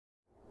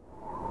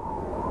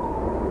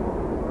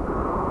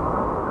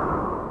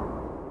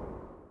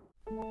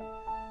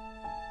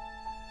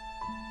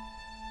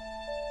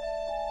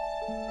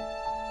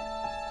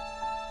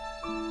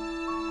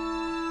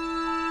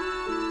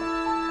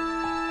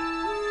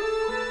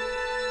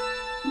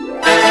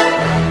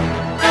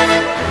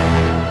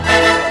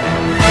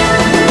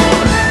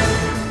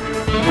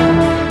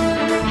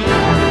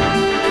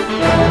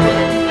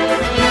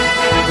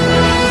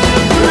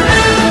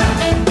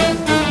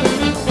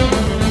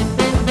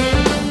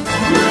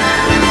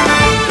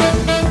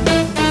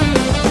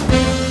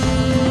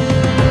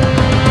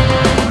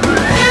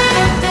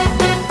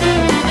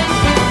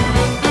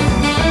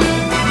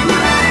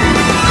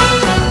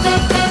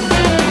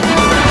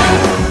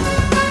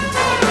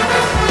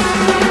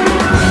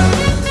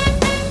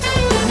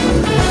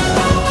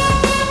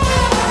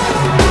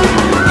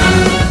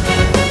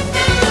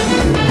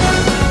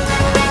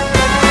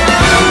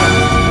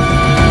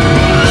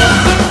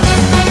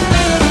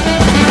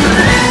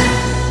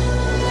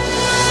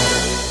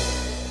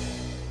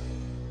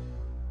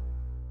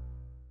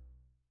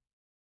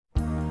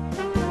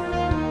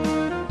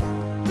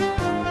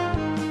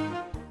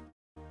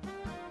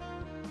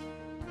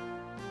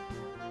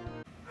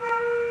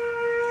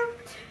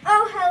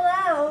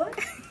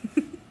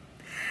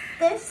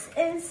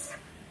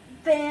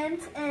band,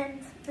 and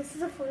this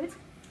is a flute.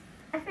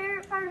 My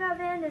favorite part about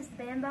band is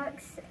band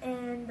bucks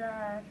and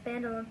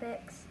band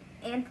Olympics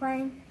and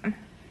playing.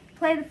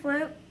 Play the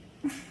flute.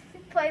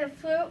 Play the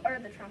flute or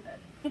the trumpet.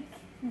 This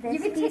you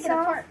can take piece it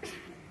off, apart.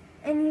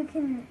 and you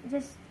can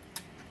just.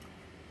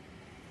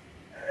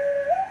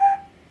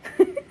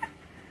 You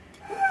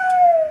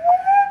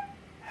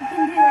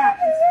can do that.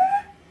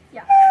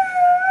 Yeah.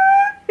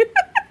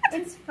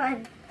 It's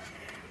fun.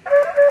 It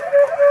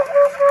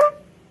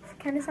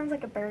kind of sounds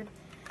like a bird.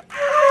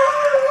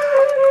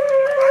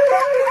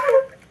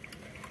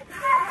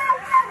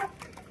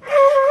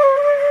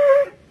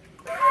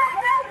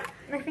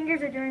 My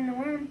fingers are doing the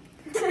worm.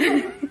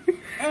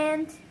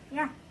 And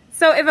yeah.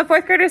 So if a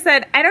fourth grader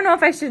said, I don't know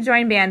if I should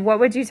join band, what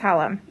would you tell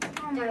them?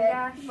 Oh my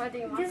gosh. Whether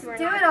you want Just to or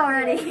do not. it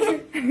already.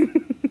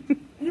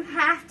 You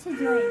have to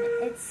join.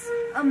 It's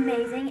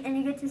amazing. And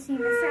you get to see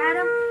Mr.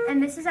 Adam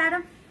and Mrs.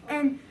 Adam.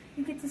 And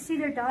you get to see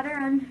their daughter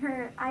on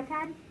her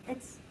iPad.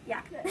 It's,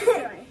 yeah.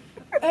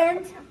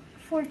 And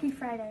Forky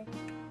Friday.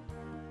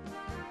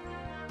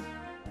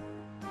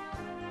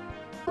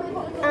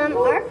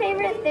 Our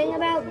favorite thing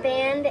about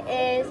band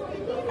is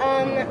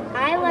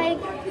I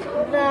like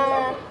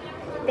the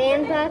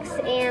band bucks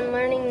and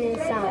learning new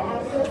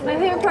songs. My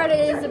favorite part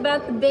is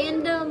about the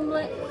band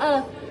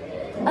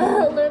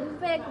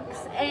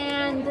Olympics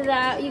and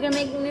that you can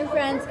make new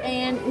friends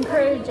and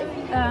encourage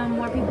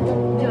more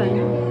people to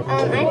join.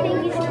 I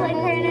think you should play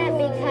clarinet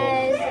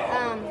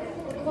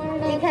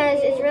because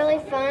it's really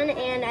fun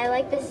and I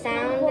like the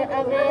sound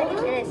of it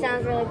and it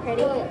sounds really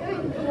pretty.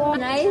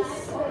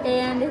 Nice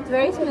and it's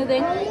very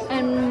smoothing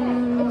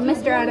and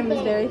Mr. Adam is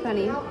very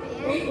funny.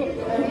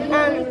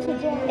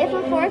 If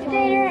a fourth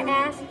grader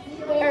asked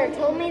or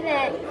told me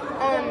that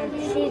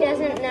she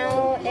doesn't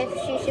know if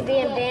she should be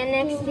in band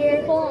next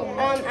year,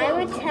 I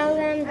would tell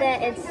them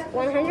that it's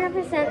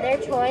 100% their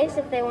choice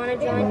if they want to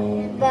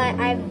join, but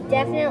I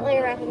definitely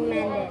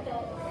recommend it.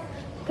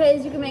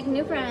 Because you can make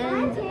new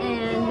friends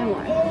and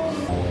more.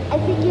 I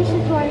think you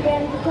should join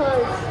band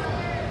because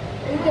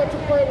you get to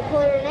play the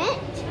clarinet.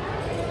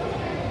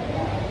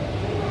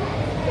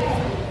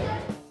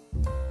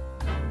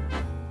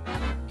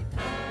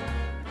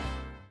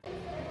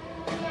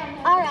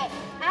 Alright,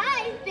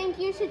 I think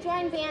you should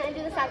join band and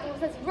do the saxophone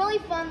because it's really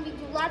fun. We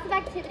do lots of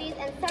activities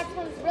and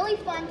saxophone is really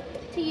fun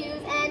to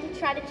use and to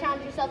try to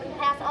challenge yourself and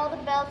pass all the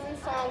belts and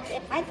songs.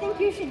 I think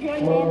you should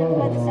join band and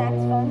play the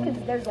saxophone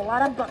because there's a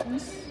lot of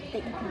buttons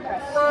that you can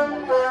press.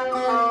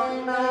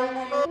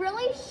 You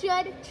really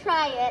should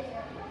try it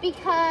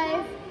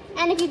because,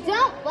 and if you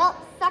don't, well,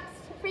 sucks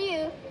for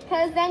you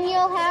because then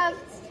you'll have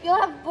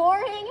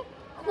boring,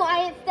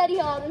 quiet study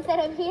halls instead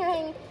of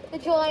hearing the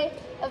joy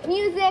of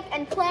music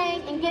and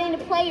playing and getting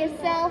to play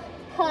yourself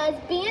because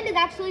band is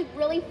actually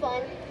really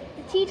fun.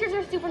 The teachers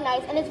are super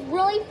nice and it's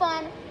really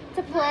fun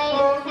to play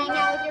and hang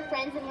out with your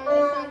friends and learn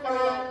new songs every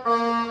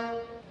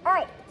day.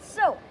 Alright,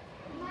 so,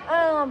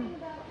 oh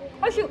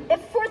shoot,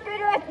 if fourth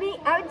grader asked me,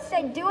 I would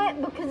say do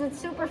it because it's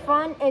super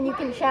fun and you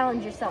can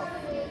challenge yourself.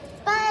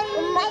 Bye!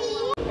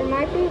 Bye! And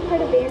my favorite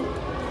part of band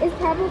is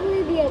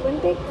probably the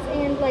Olympics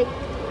and like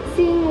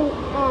seeing,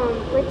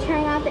 like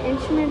trying out the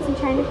instruments and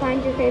trying to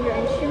find your favorite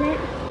instrument.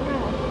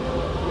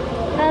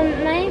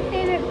 My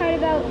favorite part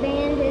about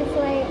band is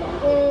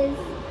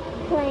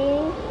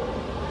playing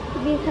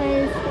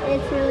because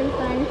it's really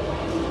fun.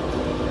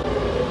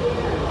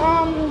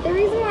 The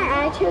reason why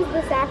I chose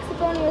the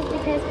saxophone was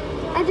because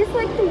I just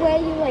like the way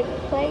you like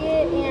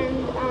play it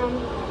and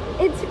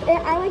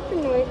I like the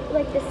noise,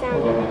 like the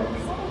sound it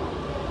makes.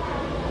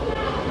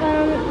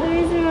 The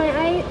reason why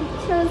I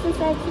chose the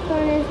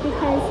saxophone is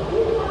because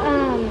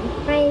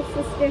my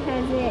sister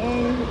has it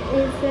and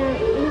it's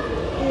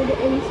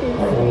into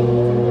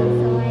things,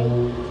 so I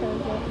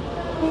chose it.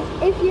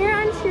 If you're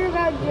unsure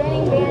about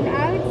joining band,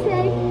 I would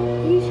say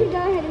you should go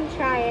ahead and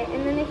try it.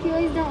 And then if you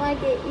always don't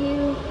like it,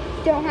 you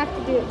don't have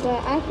to do it.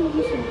 But I think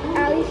you should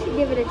at least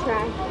give it a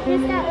try.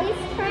 Just at least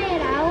try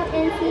it out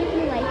and see if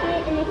you like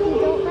it. And if you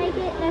don't like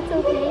it, that's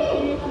okay.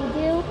 And if you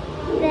do,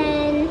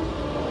 then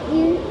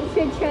you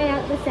should try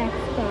out the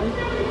saxophone.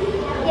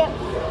 Yep.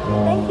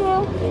 Thank you.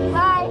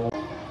 Bye.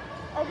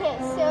 Okay,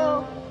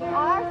 so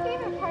our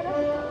favorite part of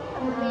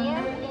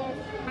band is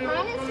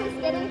mine is just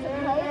getting to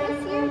play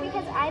this year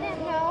because I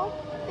didn't know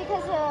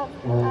because of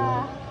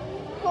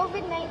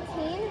COVID-19.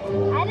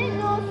 I didn't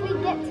know if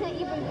we'd get to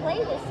even play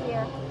this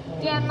year.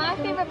 Yeah, my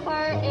favorite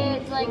part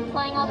is like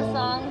playing all the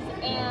songs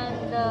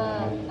and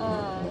the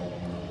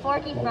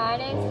Forky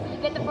Fridays. You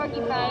get the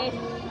Forky Fridays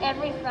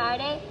every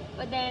Friday,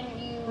 but then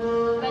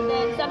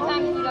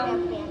sometimes you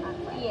don't.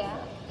 Yeah.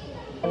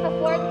 If a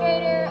fourth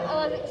grader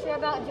wasn't sure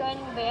about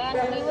joining band,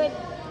 we would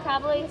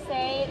probably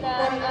say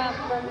that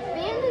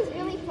Band is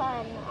really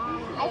fun.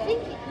 I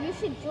think you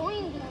should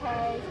join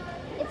because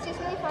it's just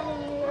really fun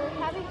and you're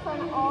having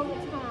fun all the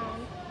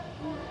time.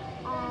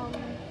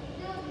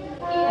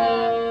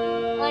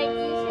 yeah, like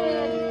you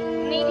should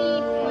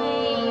maybe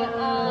play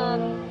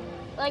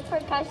like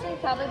percussion,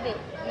 probably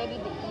maybe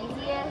the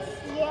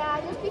easiest. Yeah,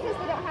 just because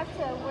they don't have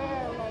to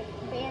wear like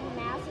band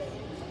masks.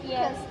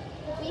 Yeah. Because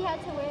we we had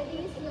to wear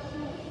these,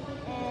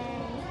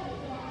 and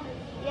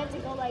you have to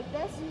go like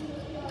this,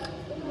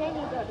 and then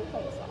you go to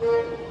play a song.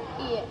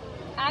 Yeah,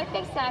 I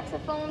picked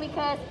saxophone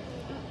because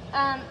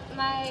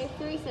my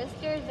three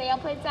sisters, they all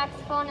played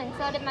saxophone, and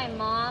so did my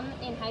mom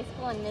in high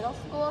school and middle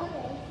school.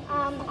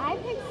 I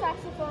picked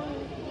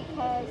saxophone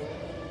because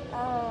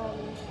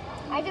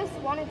I just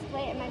wanted to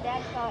play it, and my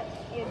dad thought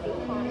it would be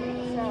fun.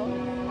 So,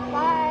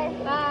 bye.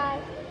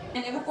 Bye.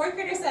 And if a fourth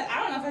grader said,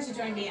 I don't know if I should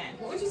join band,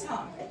 what would you tell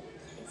them?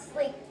 It's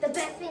like the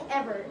best thing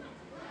ever.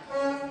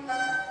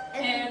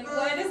 And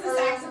what does the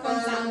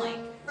saxophone sound like?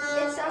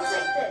 It sounds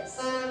like this.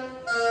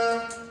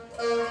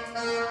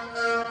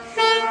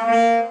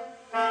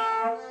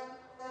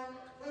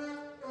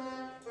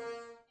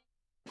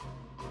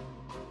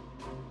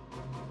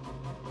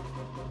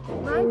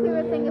 My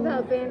favorite thing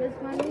about band is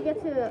when we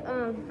get to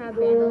have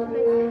band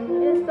Olympics.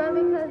 It's fun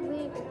because we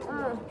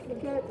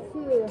get to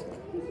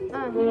hang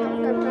out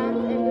with our friends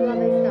and do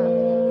other stuff.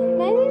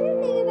 My favorite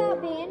thing about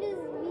band is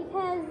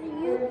because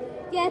you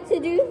get to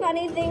do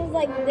funny things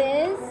like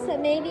this. So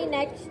maybe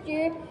next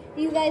year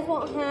you guys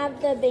won't have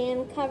the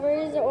band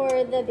covers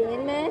or the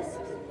band masks.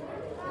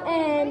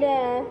 And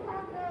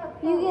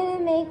you get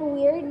to make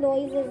weird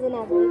noises and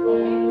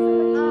everything.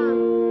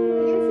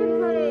 You should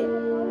play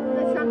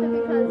the trumpet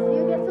because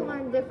you get to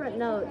learn different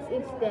notes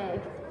each day.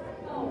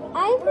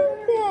 I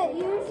think that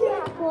you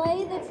should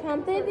play the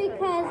trumpet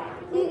because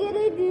you get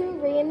to do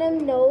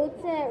random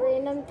notes at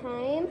random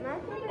times.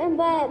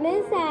 But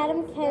Miss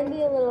Adams can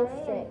be a little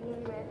strict.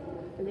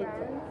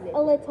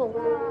 A little.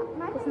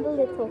 Just a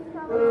little.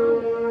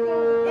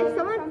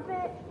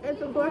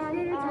 If a fourth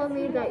grader told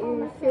me that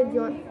you should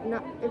join,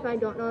 if I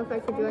don't know if I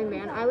should join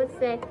band, I would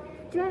say,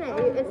 join it.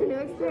 It's a new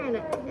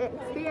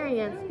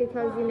experience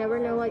because you never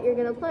know what you're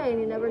going to play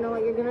and you never know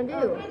what you're going to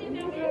do.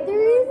 The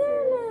reason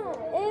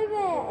if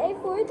a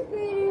fourth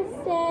grader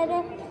said,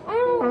 I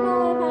don't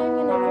know if I'm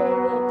going to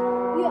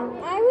join band,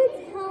 I would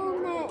tell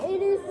them that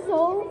it is so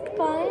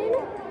fun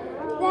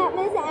that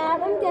Miss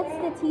Adam gets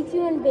to teach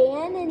you in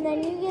band, and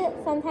then you get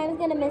sometimes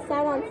going to miss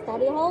out on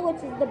study hall,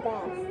 which is the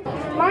best.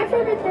 My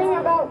favorite thing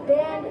about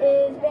band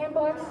is band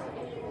books,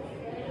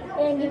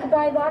 and you can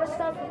buy a lot of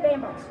stuff with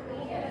band books.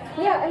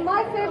 Yeah, and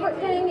my favorite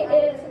thing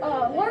is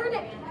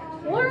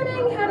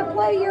learning how to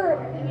play your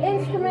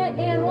instrument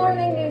and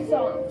learning new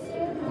songs.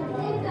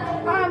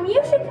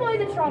 You should play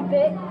the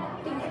trumpet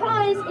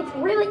because it's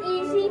really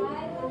easy,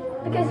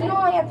 because you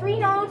only have 3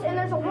 notes, and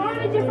there's a lot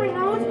of different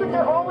notes, but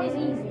they're always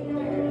easy.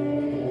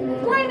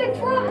 Play the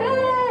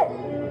trumpet!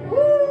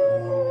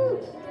 Woo!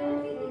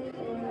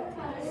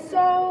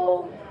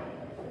 So,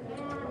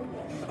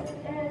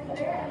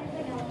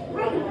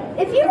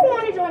 if you don't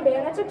want to join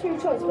band, that's up to your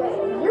choice, but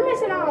you're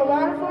missing out on a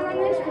lot of fun on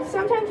this, because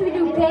sometimes we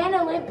do band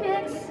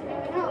Olympics.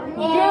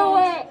 Do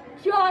it!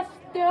 Just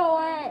do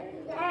it!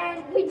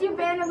 And we do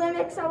band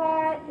Olympics a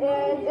lot,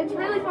 and it's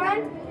really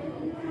fun.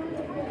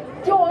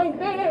 Join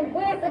band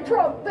with the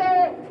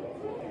trumpet!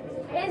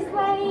 It's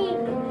like,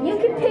 you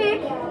can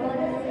pick,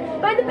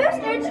 but the best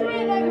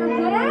instrument that you're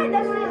good at,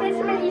 that's the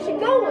instrument you should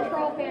go with.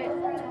 Trumpet.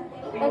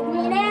 Like me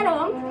and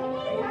Adam.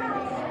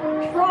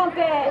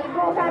 Trumpet. We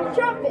both have a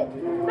trumpet.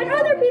 But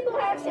other people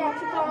have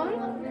saxophone,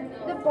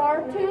 the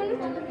baritone,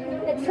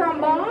 the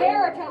trombone.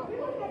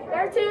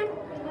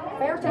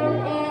 Baritone,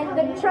 and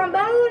the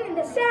trombone and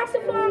the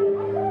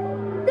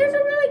saxophone. There's a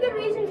really good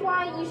reasons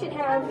why you should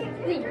have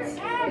these.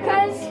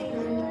 Because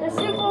they're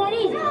simple and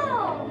easy.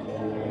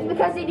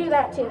 Because they do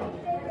that too.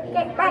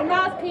 Okay, bye.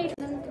 Mouthpiece.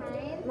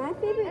 My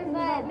favorite thing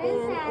about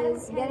band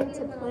is getting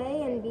to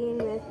play and being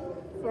with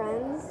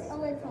friends.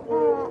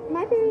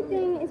 My favorite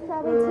thing is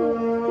probably to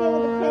be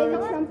able to play the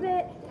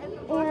trumpet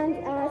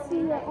and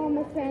see all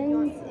my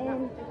friends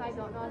and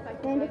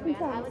learn different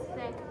songs.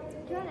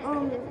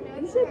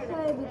 You should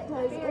play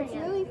because it's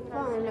really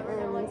fun and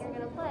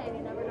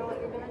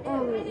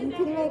you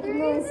can make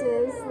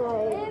noises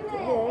like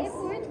this.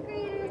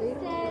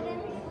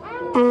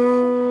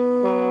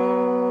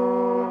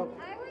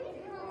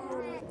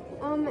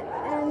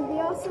 And we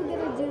also get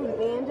to do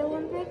band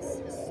Olympics,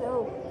 so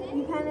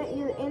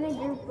you're in a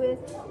group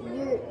with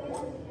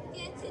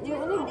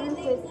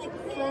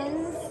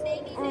friends,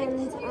 and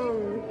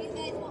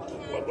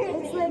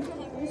it's like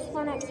these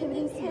fun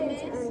activities to do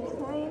to earn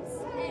points.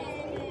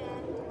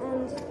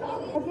 And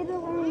I get to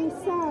learn new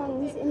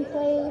songs and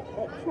play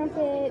like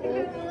trumpet or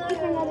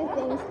different other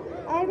things.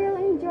 I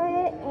really enjoy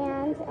it,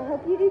 and I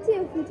hope you do too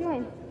if you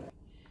join.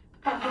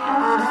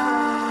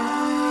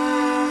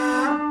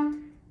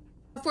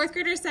 A fourth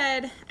grader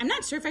said, I'm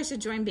not sure if I should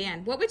join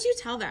band. What would you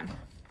tell them?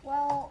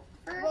 Well,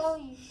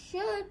 you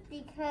should,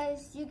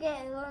 because you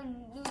get to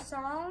learn new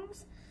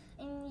songs,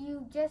 and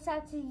you just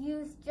have to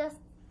use just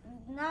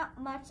not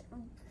much,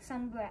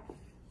 some breath,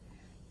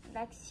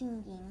 like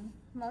singing.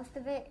 Most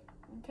of it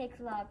takes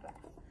a lot of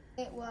breath.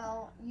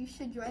 Well, you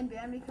should join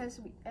band because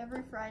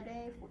every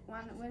Friday,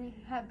 when we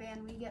have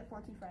band, we get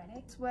Forky Friday.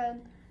 It's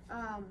when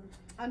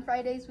on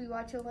Fridays we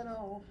watch a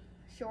little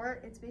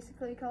short, it's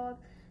basically called,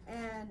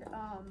 and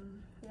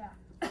yeah.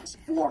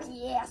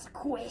 Forky ass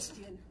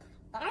question.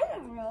 I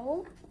don't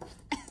know.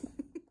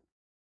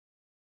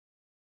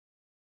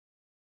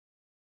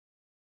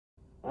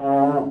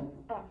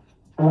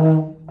 Greta,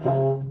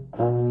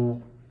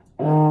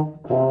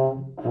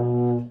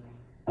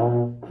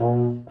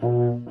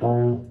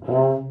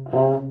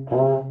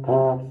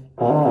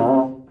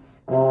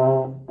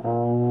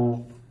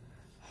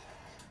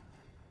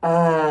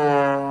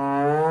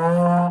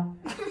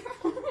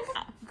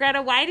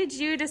 why did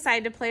you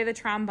decide to play the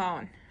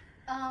trombone?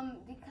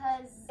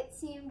 Because it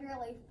seemed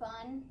really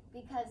fun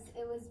because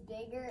it was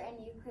bigger and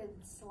you could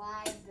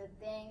slide the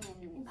thing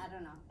and I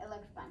don't know, it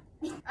looked fun.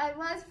 I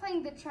was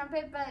playing the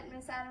trumpet, but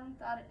Miss Adam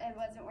thought it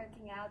wasn't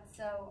working out,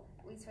 so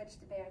we switched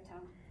to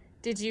baritone.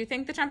 Did you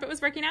think the trumpet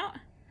was working out?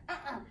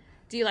 Uh-uh.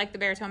 Do you like the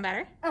baritone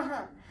better?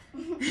 Uh-huh.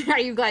 Are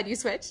you glad you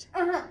switched?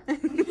 Uh-huh.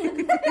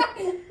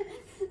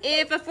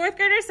 If a fourth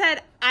grader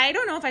said, I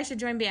don't know if I should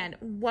join band,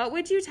 what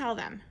would you tell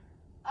them?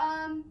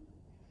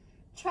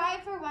 Try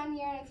it for 1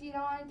 year, and if you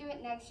don't want to do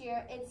it next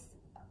year, it's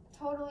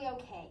totally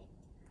okay.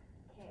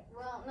 Okay,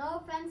 well, no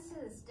offense to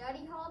the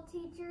study hall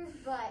teachers,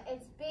 but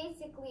it's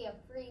basically a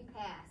free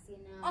pass, you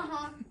know?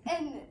 Uh-huh.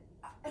 And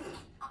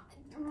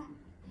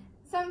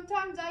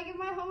sometimes I get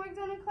my homework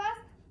done in class,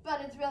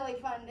 but it's really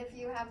fun if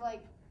you have,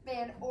 like,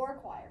 band or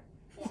choir.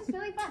 It's just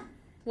really fun.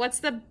 What's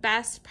the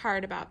best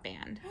part about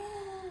band?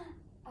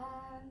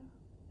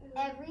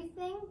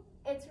 Everything.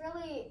 It's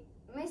really,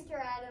 Mr.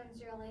 Adams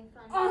really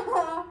fun.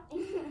 Uh-huh.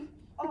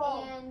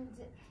 Oh. And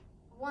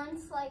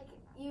once, like,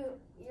 you're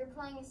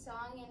playing a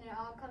song and it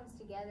all comes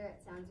together, it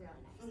sounds really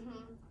nice.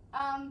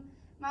 Mm-hmm.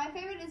 My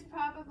favorite is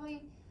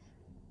probably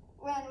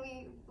when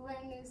we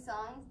learn new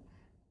songs.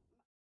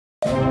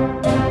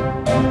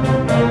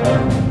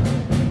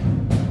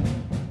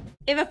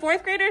 If a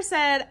fourth grader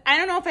said, I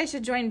don't know if I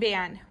should join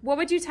band, what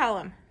would you tell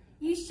them?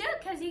 You should,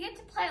 because you get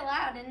to play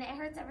loud and it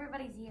hurts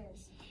everybody's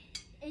ears.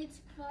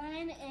 It's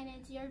fun and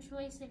it's your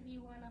choice if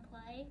you want to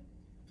play.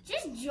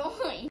 Just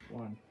join.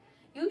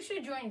 You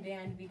should join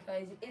band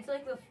because it's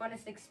like the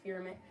funnest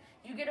experiment.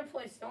 You get to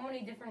play so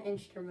many different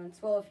instruments,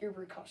 well, if you're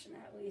percussion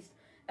at least.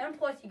 And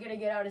plus, you get to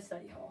get out of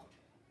study hall.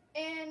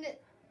 And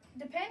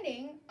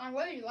depending on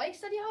whether you like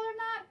study hall or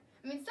not,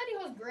 I mean, study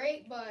hall's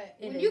great, but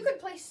It when is. you could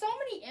play so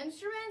many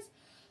instruments,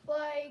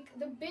 like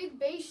the big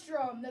bass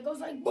drum that goes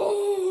like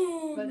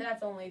boom. But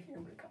that's only if you're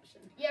in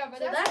percussion. Yeah, but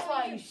So that's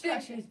why only you if should you're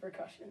percussion. choose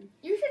percussion.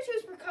 You should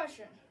choose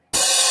percussion.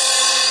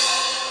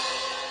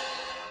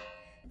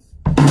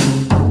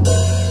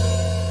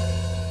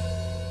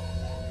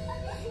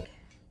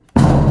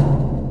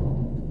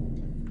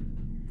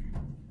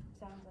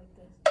 Sounds like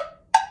this.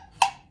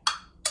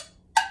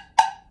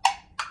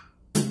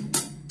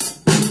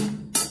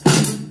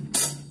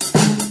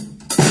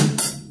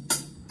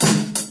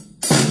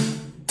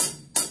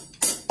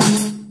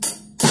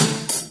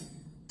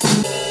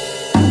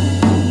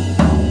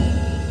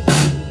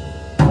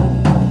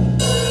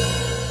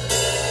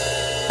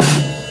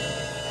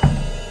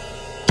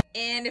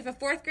 And if a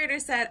fourth grader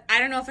said, I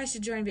don't know if I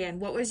should join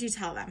band, what would you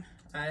tell them?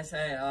 I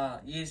say,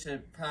 you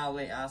should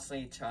probably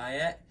actually try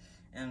it,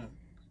 and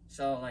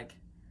so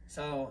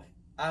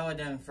I would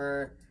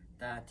infer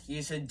that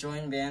you should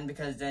join band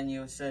because then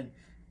you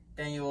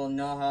will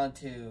know how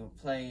to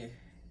play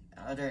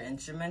other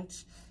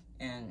instruments,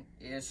 and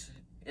it's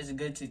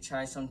good to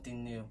try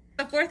something new.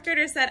 If a fourth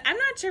grader said, I'm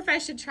not sure if I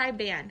should try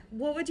band,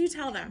 what would you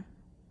tell them?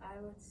 I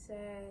would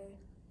say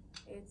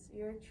it's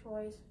your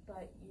choice,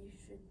 but you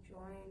should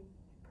join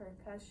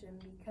percussion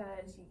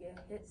because you get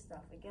hit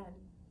stuff again.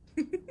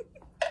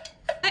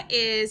 What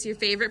is your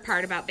favorite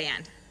part about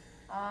band?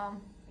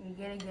 You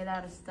get to get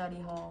out of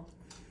study hall.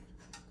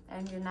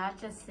 And you're not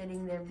just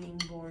sitting there being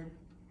bored.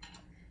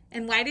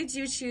 And why did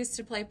you choose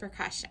to play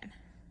percussion?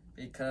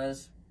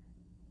 Because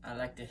I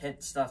like to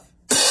hit stuff.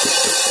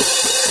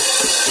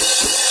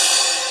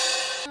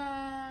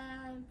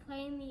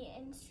 Playing the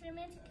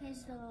instrument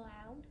because they're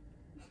loud.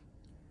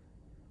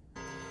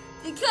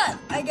 Because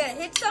I get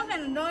hit stuff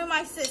and annoy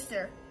my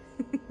sister.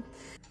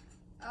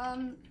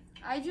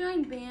 I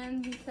joined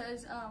band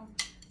because,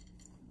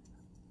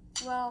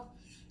 well,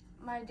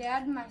 my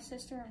dad and my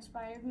sister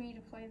inspired me to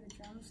play the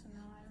drums, so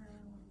now I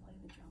really want to play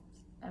the drums.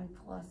 And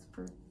plus,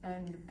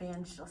 and the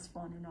band's just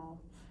fun and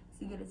all.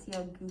 So you get to see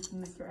how goofy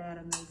Mr.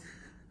 Adams is.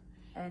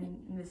 And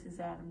Mrs.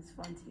 Adams is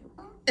fun too.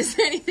 Is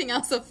there anything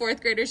else a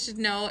fourth grader should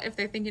know if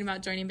they're thinking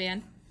about joining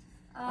band?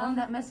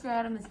 That Mr.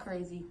 Adams is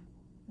crazy,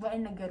 but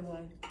in a good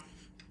way.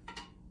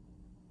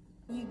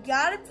 You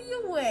gotta be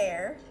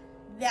aware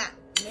that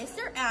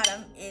Mr.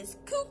 Adam is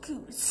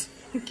cuckoos.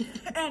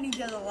 And he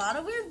does a lot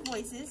of weird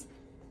voices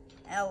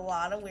and a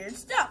lot of weird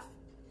stuff.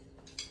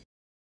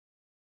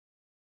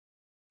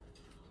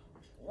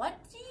 What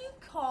do you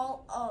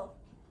call a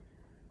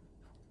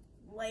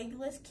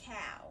legless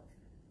cow?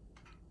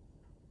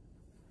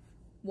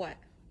 What?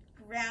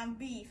 Ground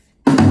beef.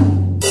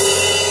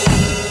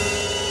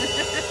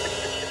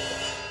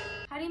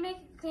 How do you make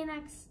a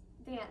Kleenex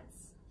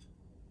dance?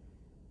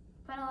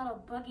 Put a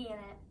little boogie in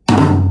it.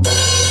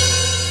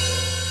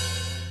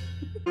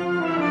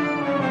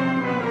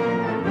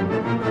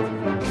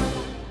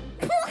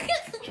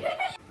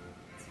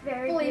 It's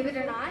very Believe it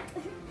beautiful. or not,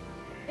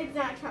 it's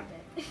not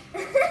trumpet.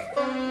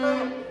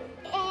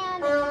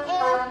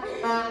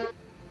 And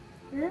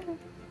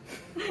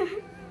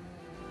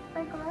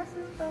My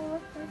glasses fell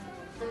off.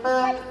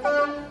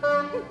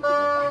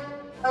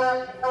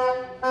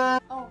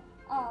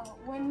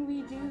 When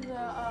we do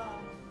the,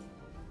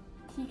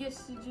 he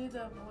gets to do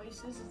the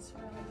voices, it's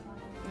really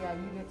funny. Yeah,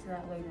 you get to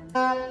that later.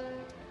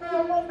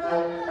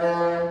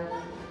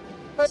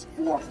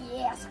 Forky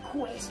ass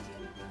question.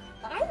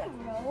 I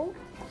don't know.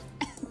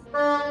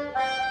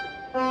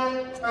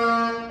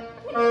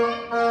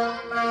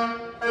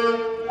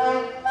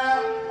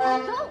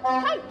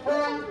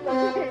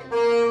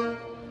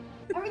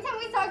 Every time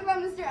we talk about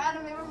Mr.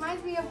 Adam, it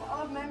reminds me of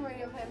a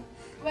memory of him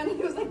when he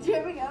was like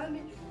jumping out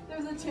and there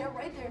was a chair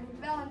right there and he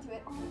fell into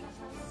it. Oh my gosh,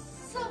 that was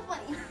so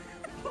funny.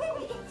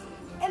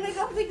 And I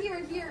don't think you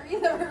were here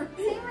either.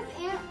 Same with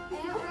Aunt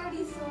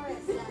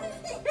Rhodiosaurus.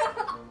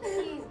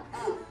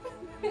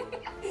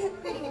 She's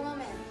pretty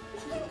woman.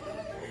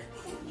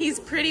 He's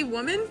Pretty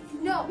Woman?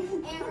 No,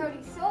 Aunt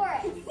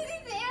Rhodiosaurus. He's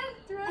Aunt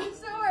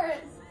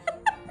Rhodiosaurus.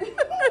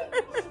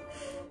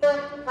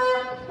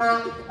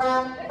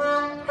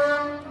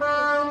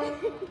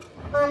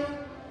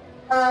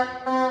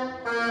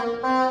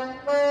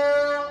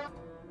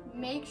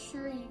 Make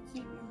sure you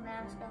keep your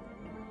mask on when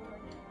you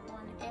put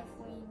one if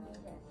we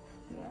need it.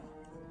 Yeah.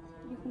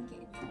 You can get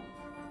in trouble.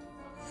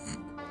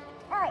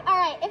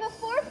 Alright, if a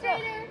fourth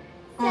grader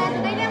said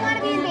that they didn't want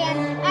to be in band,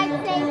 I'd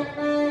say,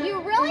 you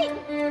really?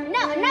 No,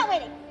 I'm not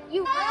waiting.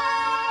 You